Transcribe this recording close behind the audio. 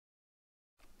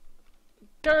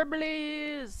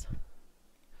Gerblies!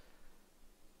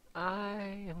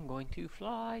 I am going to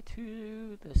fly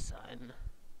to the sun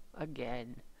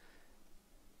again,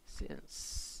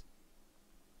 since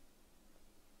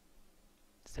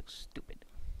it's so stupid.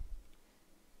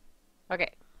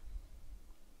 Okay.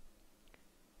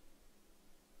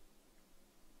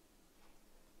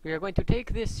 We are going to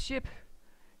take this ship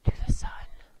to the sun.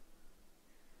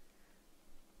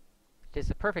 It is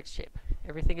a perfect ship.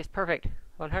 Everything is perfect.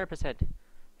 100%.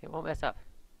 It won't mess up.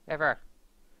 Ever.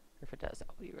 If it does,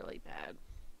 that'll be really bad.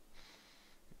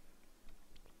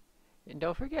 And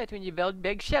don't forget, when you build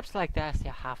big ships like this,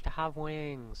 you have to have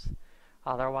wings.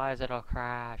 Otherwise, it'll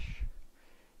crash.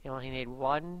 You only need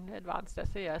one advanced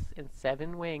SAS and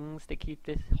 7 wings to keep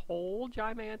this whole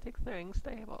gigantic thing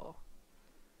stable.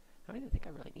 I don't even think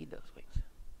I really need those wings.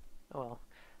 Oh well.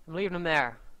 I'm leaving them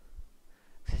there.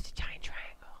 It's a giant triangle.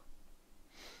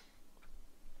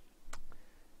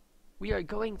 We are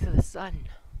going to the sun.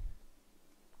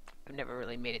 I've never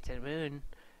really made it to the moon,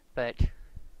 but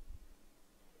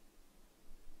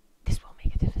this will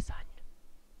make it to the sun.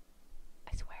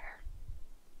 I swear.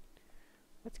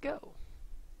 Let's go.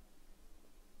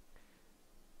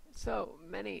 So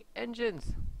many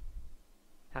engines.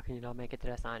 How can you not make it to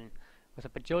the sun with a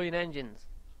bajillion engines?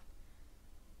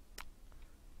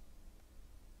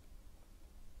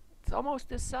 It's almost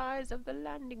the size of the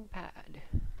landing pad.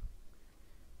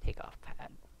 Takeoff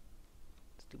pad.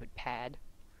 Stupid pad.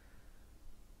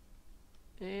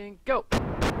 And go! It's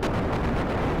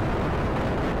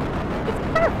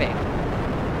perfect!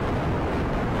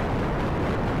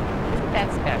 Isn't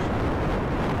that special?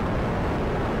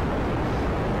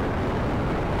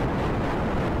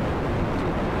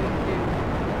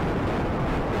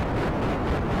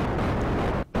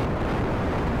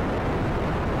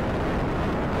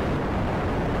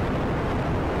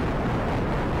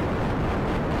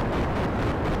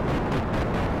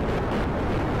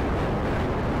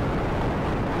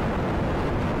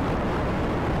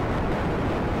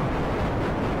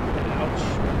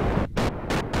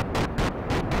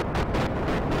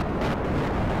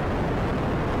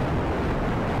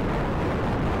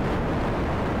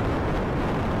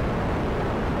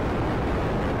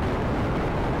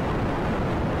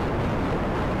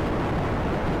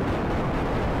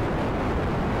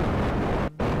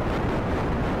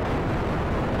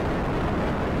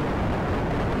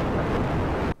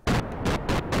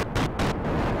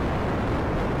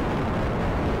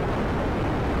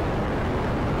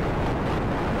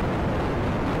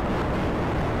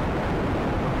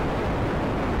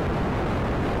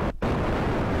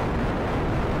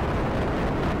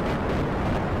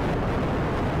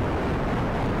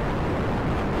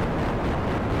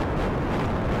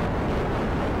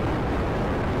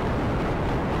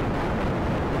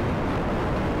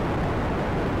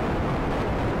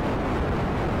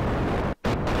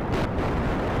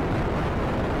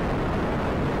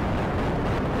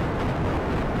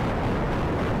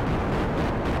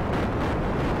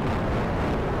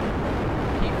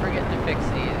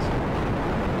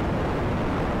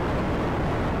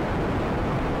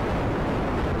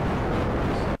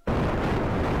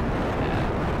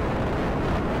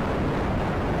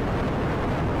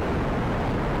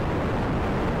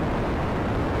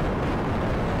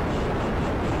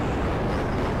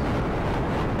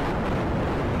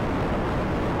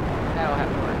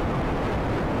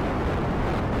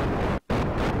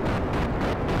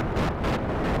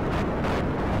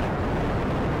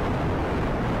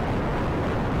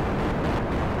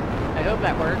 I hope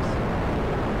that works.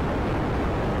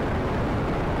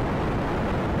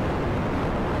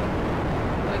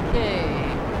 Okay.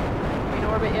 Are we in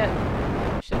orbit yet?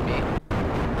 Should be.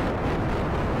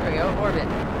 There we go, orbit.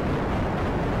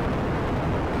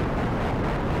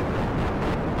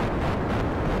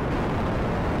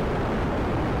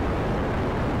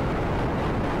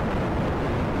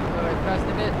 So I pressed a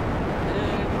bit,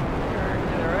 and turn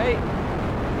to the right.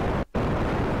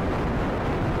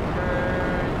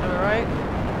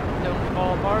 Don't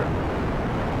fall apart.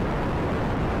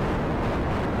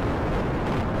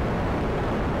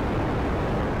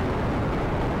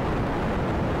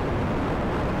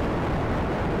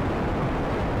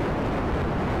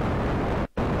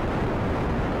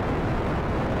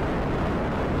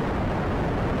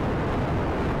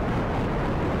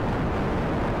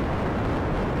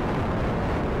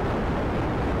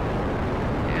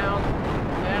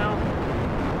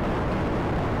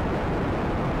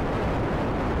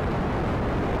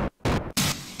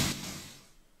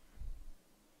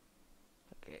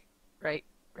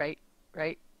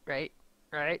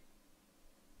 Right.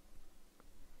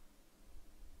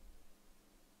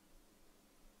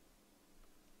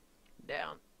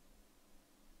 down.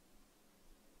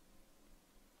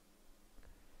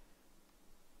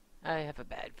 I have a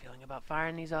bad feeling about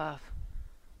firing these off.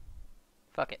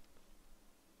 Fuck it.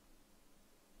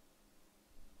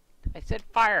 I said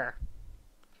fire.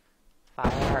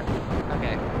 Fire.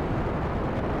 Okay.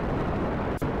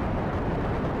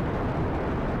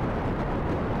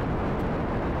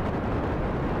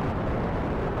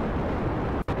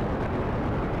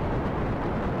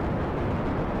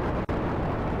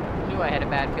 Knew I had a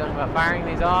bad feeling about firing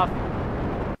these off.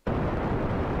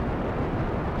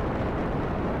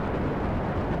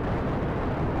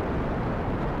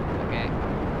 Okay.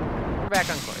 We're back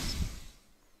on course.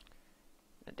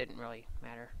 That didn't really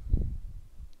matter.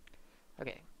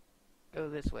 Okay. Go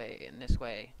this way, and this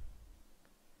way.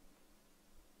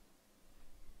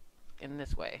 In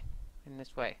this way. In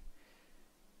this way.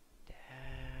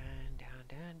 Down, down,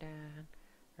 down, down.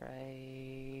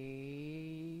 Right.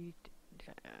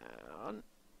 Down.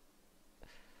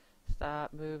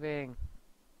 Stop moving.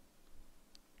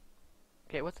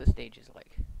 Okay, what's the stages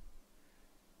like?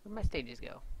 Where'd my stages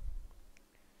go?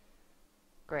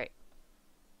 Great.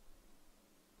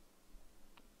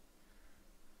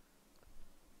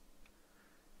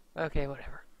 Okay,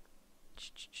 whatever.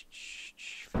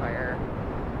 Fire.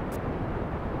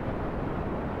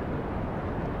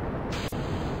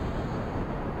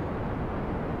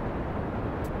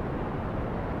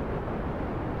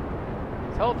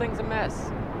 This whole thing's a mess.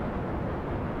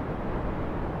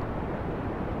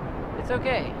 It's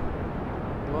okay.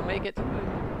 We'll make it to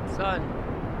the sun.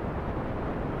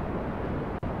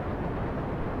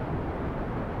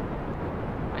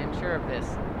 I am sure of this.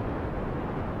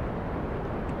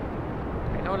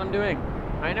 I know what I'm doing.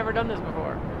 I ain't never done this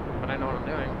before, but I know what I'm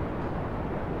doing.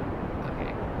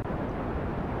 Okay.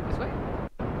 This way?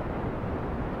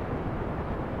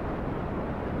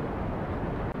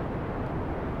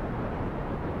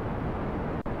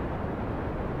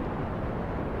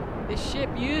 This ship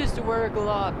used to work a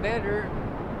lot better,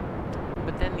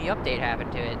 but then the update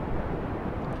happened to it.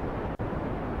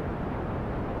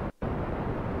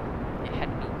 It had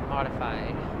to be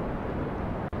modified.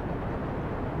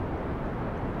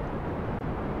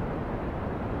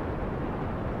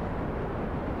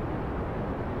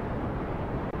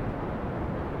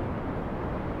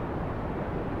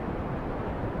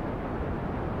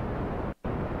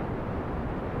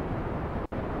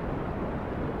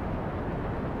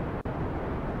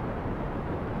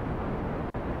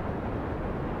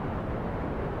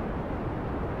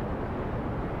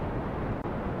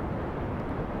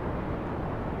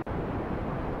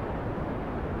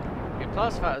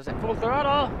 Plus, if I was at full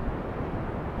throttle.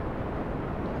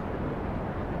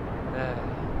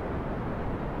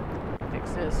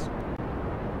 Fix this.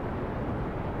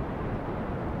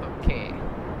 Okay.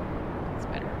 That's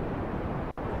better.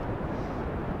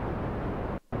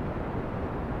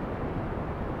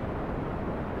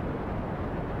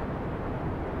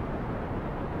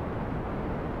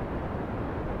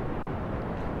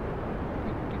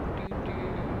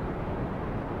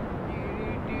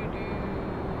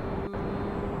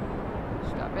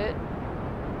 Stop it.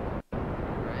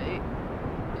 Right.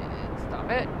 And stop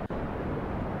it.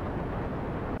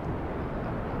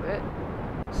 Stop it.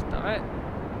 Stop it.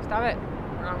 Stop it.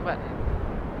 Wrong button.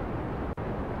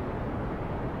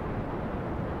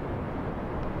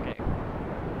 Okay.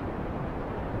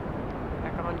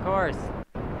 Back on course.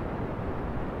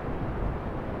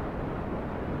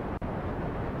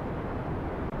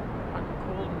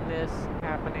 Uncoolness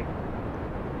happening.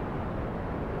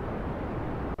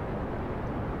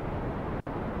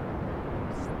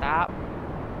 Stop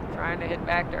trying to hit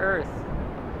back to Earth.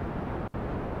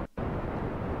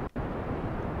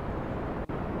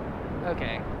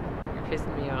 Okay, you're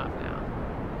pissing me off now.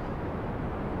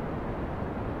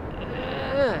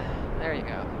 There you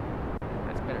go.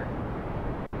 That's better.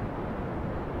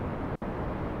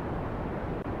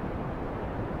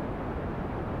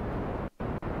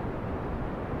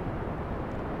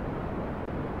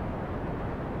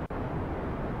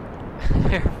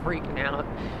 They're freaking out.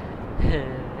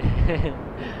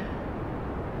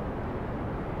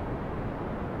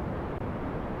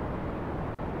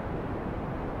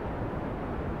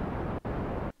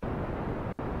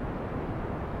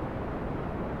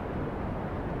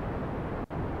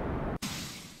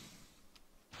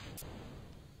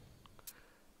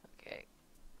 Okay.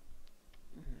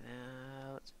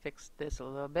 Now let's fix this a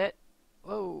little bit.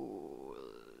 Whoa,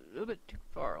 a little bit too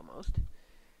far almost.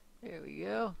 There we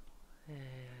go. And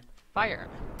fire.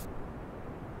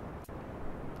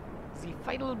 The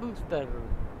final booster.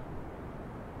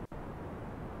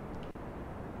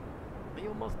 They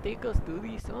almost take us to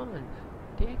the sun.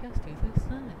 Take us to the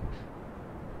sun.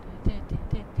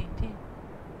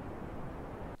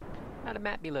 How'd the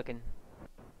map be looking?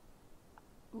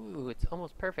 Ooh, it's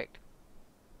almost perfect.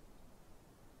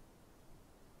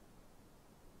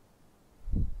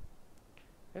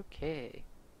 Okay.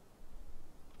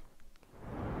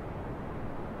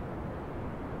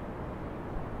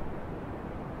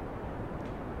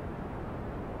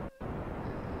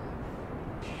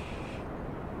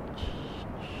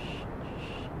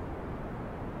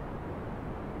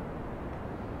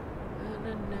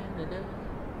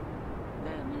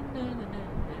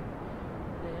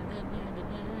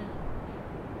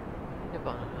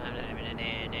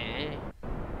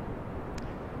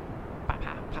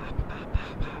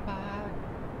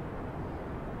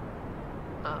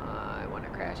 I wanna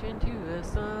crash into the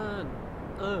sun.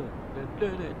 Going to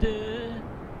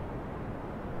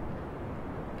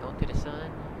the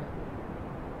sun.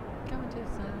 Going to the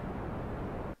sun.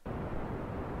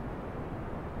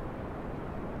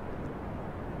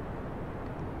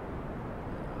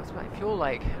 What's my fuel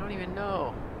like? I don't even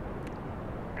know.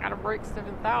 Gotta break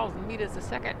 7,000 meters a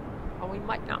second, or we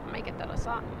might not make it to the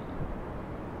sun.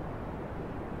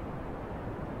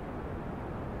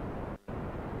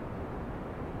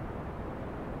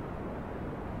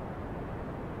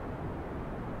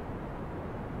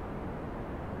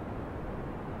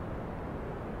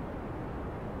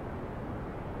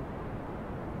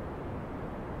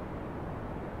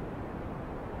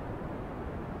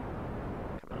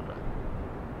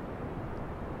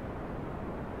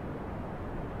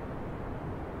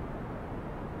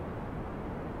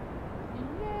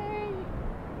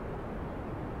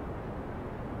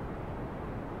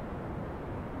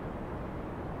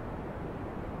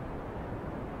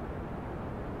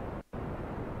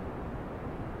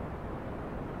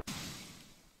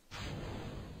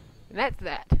 And that's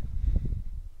that.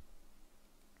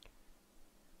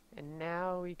 And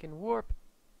now we can warp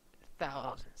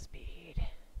 1,000 speed.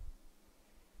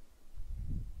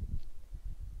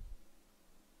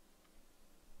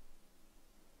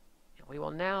 And we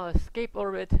will now escape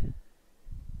orbit.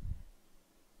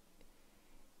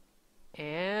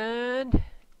 And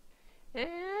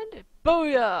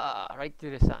booyah! Right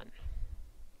through the sun.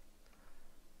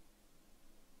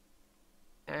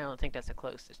 I don't think that's the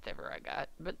closest ever I got,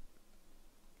 but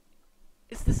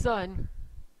it's the sun.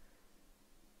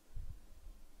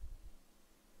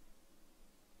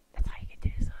 That's how you get to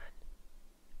the sun.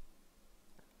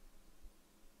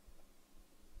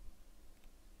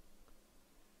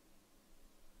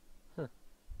 Huh.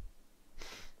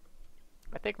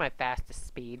 I think my fastest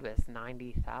speed was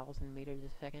 90,000 meters a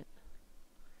second.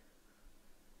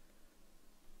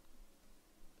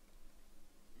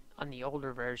 On the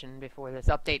older version before this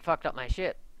update fucked up my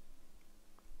shit.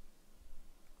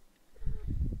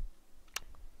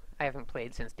 I haven't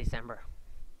played since December.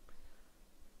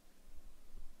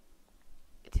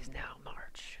 It is now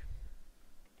March.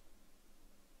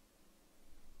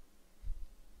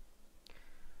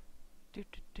 Do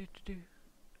do do do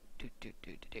do do do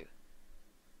do do.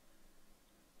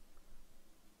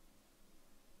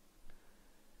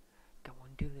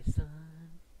 Going to the sun.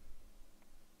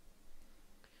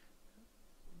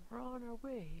 We're on our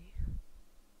way.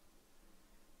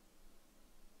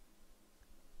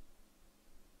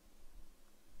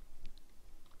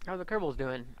 How are the Kerbals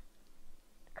doing?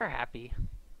 They're happy.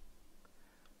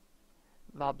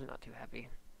 Bob's not too happy.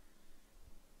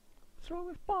 What's wrong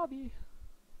with Bobby?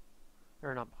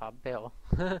 Or not Bob, Bill.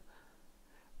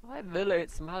 Why Bill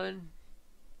ain't smiling?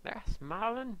 They're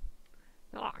smiling?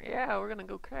 Oh yeah, we're gonna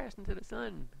go crash into the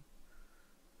sun.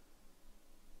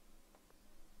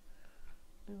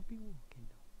 I'll be walking on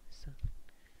the sun.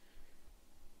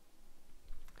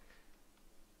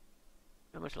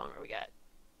 How much longer we got?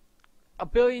 1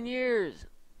 billion years!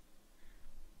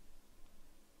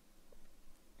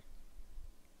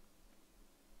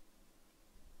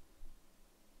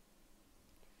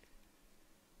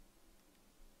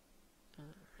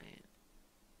 Alright.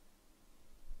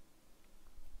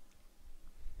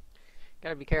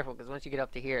 Gotta be careful, because once you get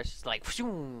up to here, it's just like, whoosh,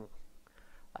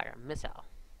 like a missile.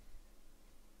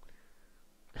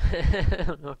 I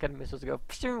don't know what kind of missiles go,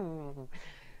 whoosh,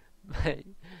 but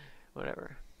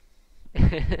whatever.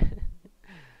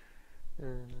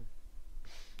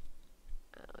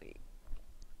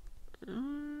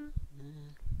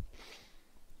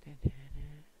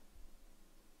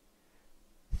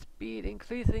 Speed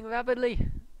increasing rapidly.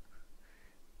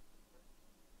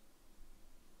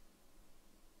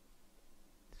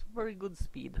 It's very good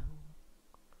speed.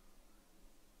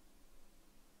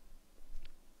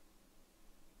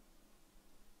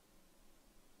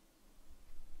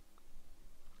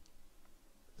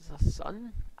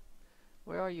 son?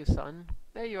 Where are you, son?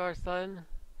 There you are, son.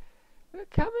 We're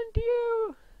coming to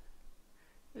you!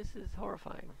 This is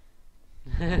horrifying.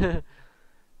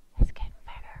 It's getting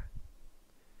better.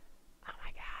 Oh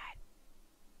my god.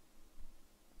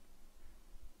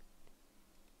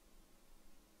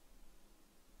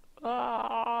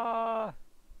 Ah!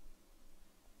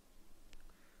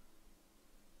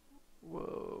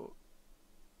 Whoa.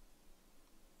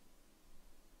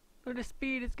 Oh, the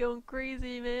speed is going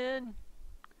crazy, man.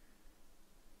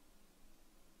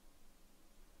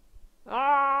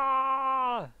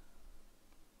 Ah!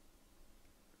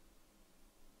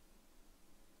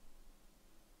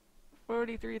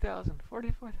 43,000,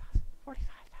 44,000,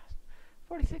 45,000,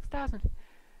 46,000.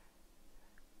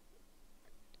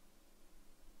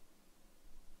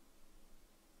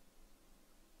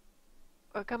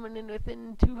 We're coming in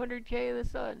within 200k of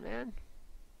the sun, man.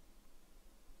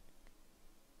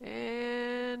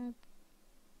 And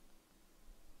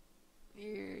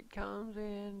here it comes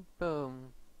and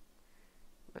boom.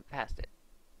 Went past it.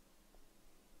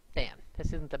 Damn,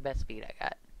 this isn't the best speed I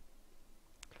got.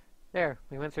 There,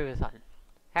 we went through the sun.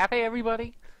 Happy,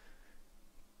 everybody?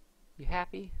 You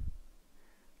happy?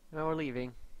 Now we're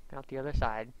leaving out the other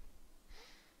side.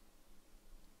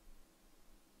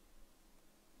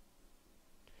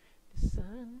 The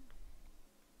sun.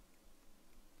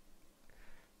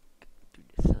 Through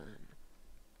the sun.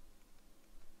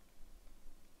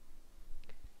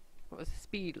 What was the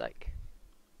speed like?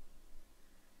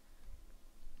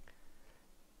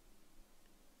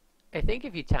 I think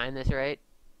if you time this right,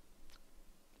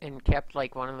 and kept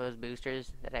like one of those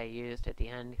boosters that I used at the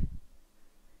end,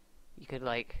 you could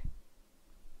like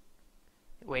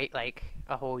wait like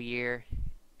a whole year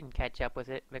and catch up with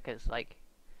it, because like,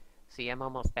 see, I'm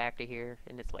almost back to here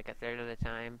and it's like a third of the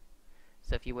time.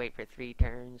 So if you wait for 3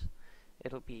 turns,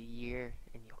 it'll be a year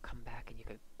and you'll come back and you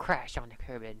could crash on the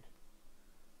Kerbin.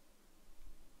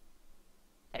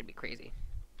 That'd be crazy.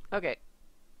 Okay,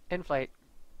 in flight.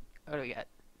 What do we got?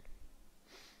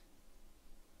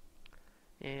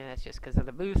 Yeah, that's just because of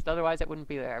the boost, otherwise it wouldn't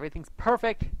be there. Everything's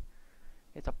perfect.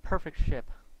 It's a perfect ship.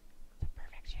 It's a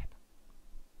perfect ship.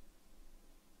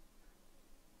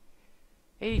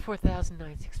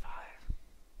 84,965.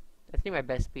 I think my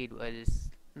best speed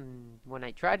was when I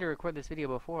tried to record this video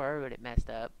before, but it messed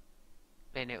up,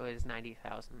 and it was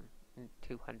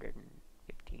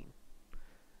 90,215.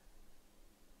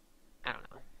 I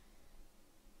don't know.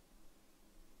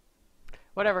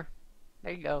 Whatever.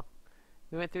 There you go.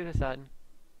 We went through the sun.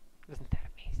 Isn't that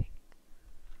amazing?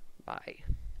 Bye.